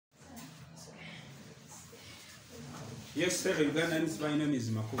Yes, hello Ugandans. My name is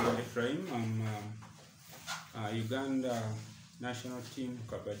Makubuya Ephraim. I'm Uganda national team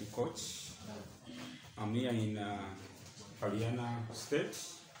kabaddi coach. I'm here in Haryana State,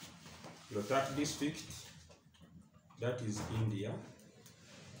 Rohtak district. That is India.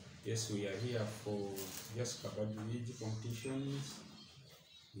 Yes, we are here for just kabaddi league competitions.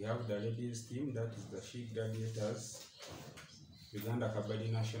 We have the ladies team, that is the She Gladiators, Uganda kabaddi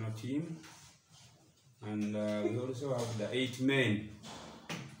national team. And we also have the 8 men.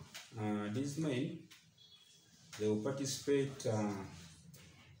 These men, they will participate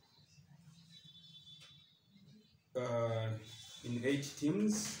in 8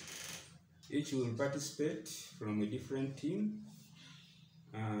 teams. Each will participate from a different team.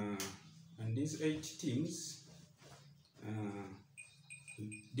 And these 8 teams,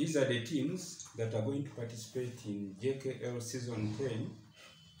 these are the teams that are going to participate in JKL Season 10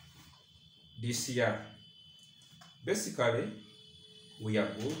 this year. Basically, we are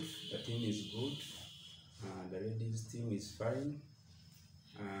good, the team is good, the ladies team is fine,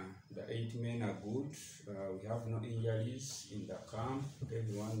 the 8 men are good, we have no injuries in the camp,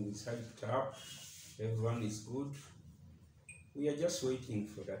 everyone is hyped up, everyone is good. We are just waiting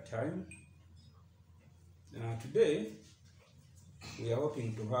for that time. Today, we are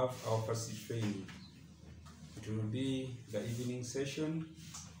hoping to have our first training. It will be the evening session.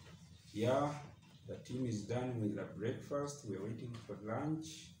 Yeah, the team is done with the breakfast. We are waiting for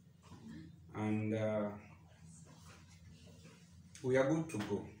lunch, and we are good to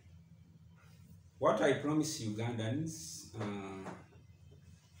go. What I promise Ugandans,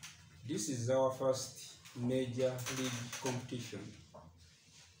 this is our first major league competition.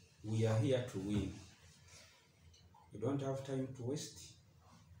 We are here to win. We don't have time to waste.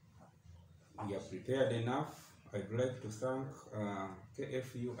 We are prepared enough. I'd like to thank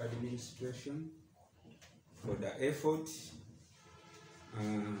KFU administration for the effort,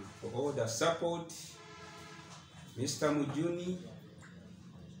 for all the support. Mr. Mujuni,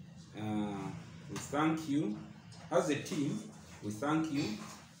 we thank you. As a team, we thank you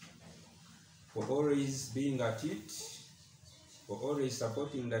for always being at it, for always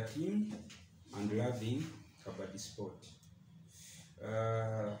supporting the team and loving kabaddi sport.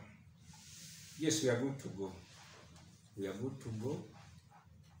 Yes, we are good to go. We are good to go.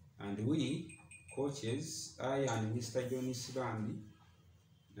 And we, coaches, I and Mr. John Sibambi,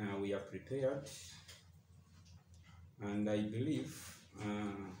 we are prepared. And I believe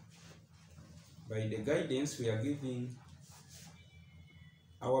by the guidance we are giving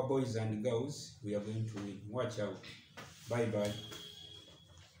our boys and girls, we are going to win. Watch out. Bye-bye.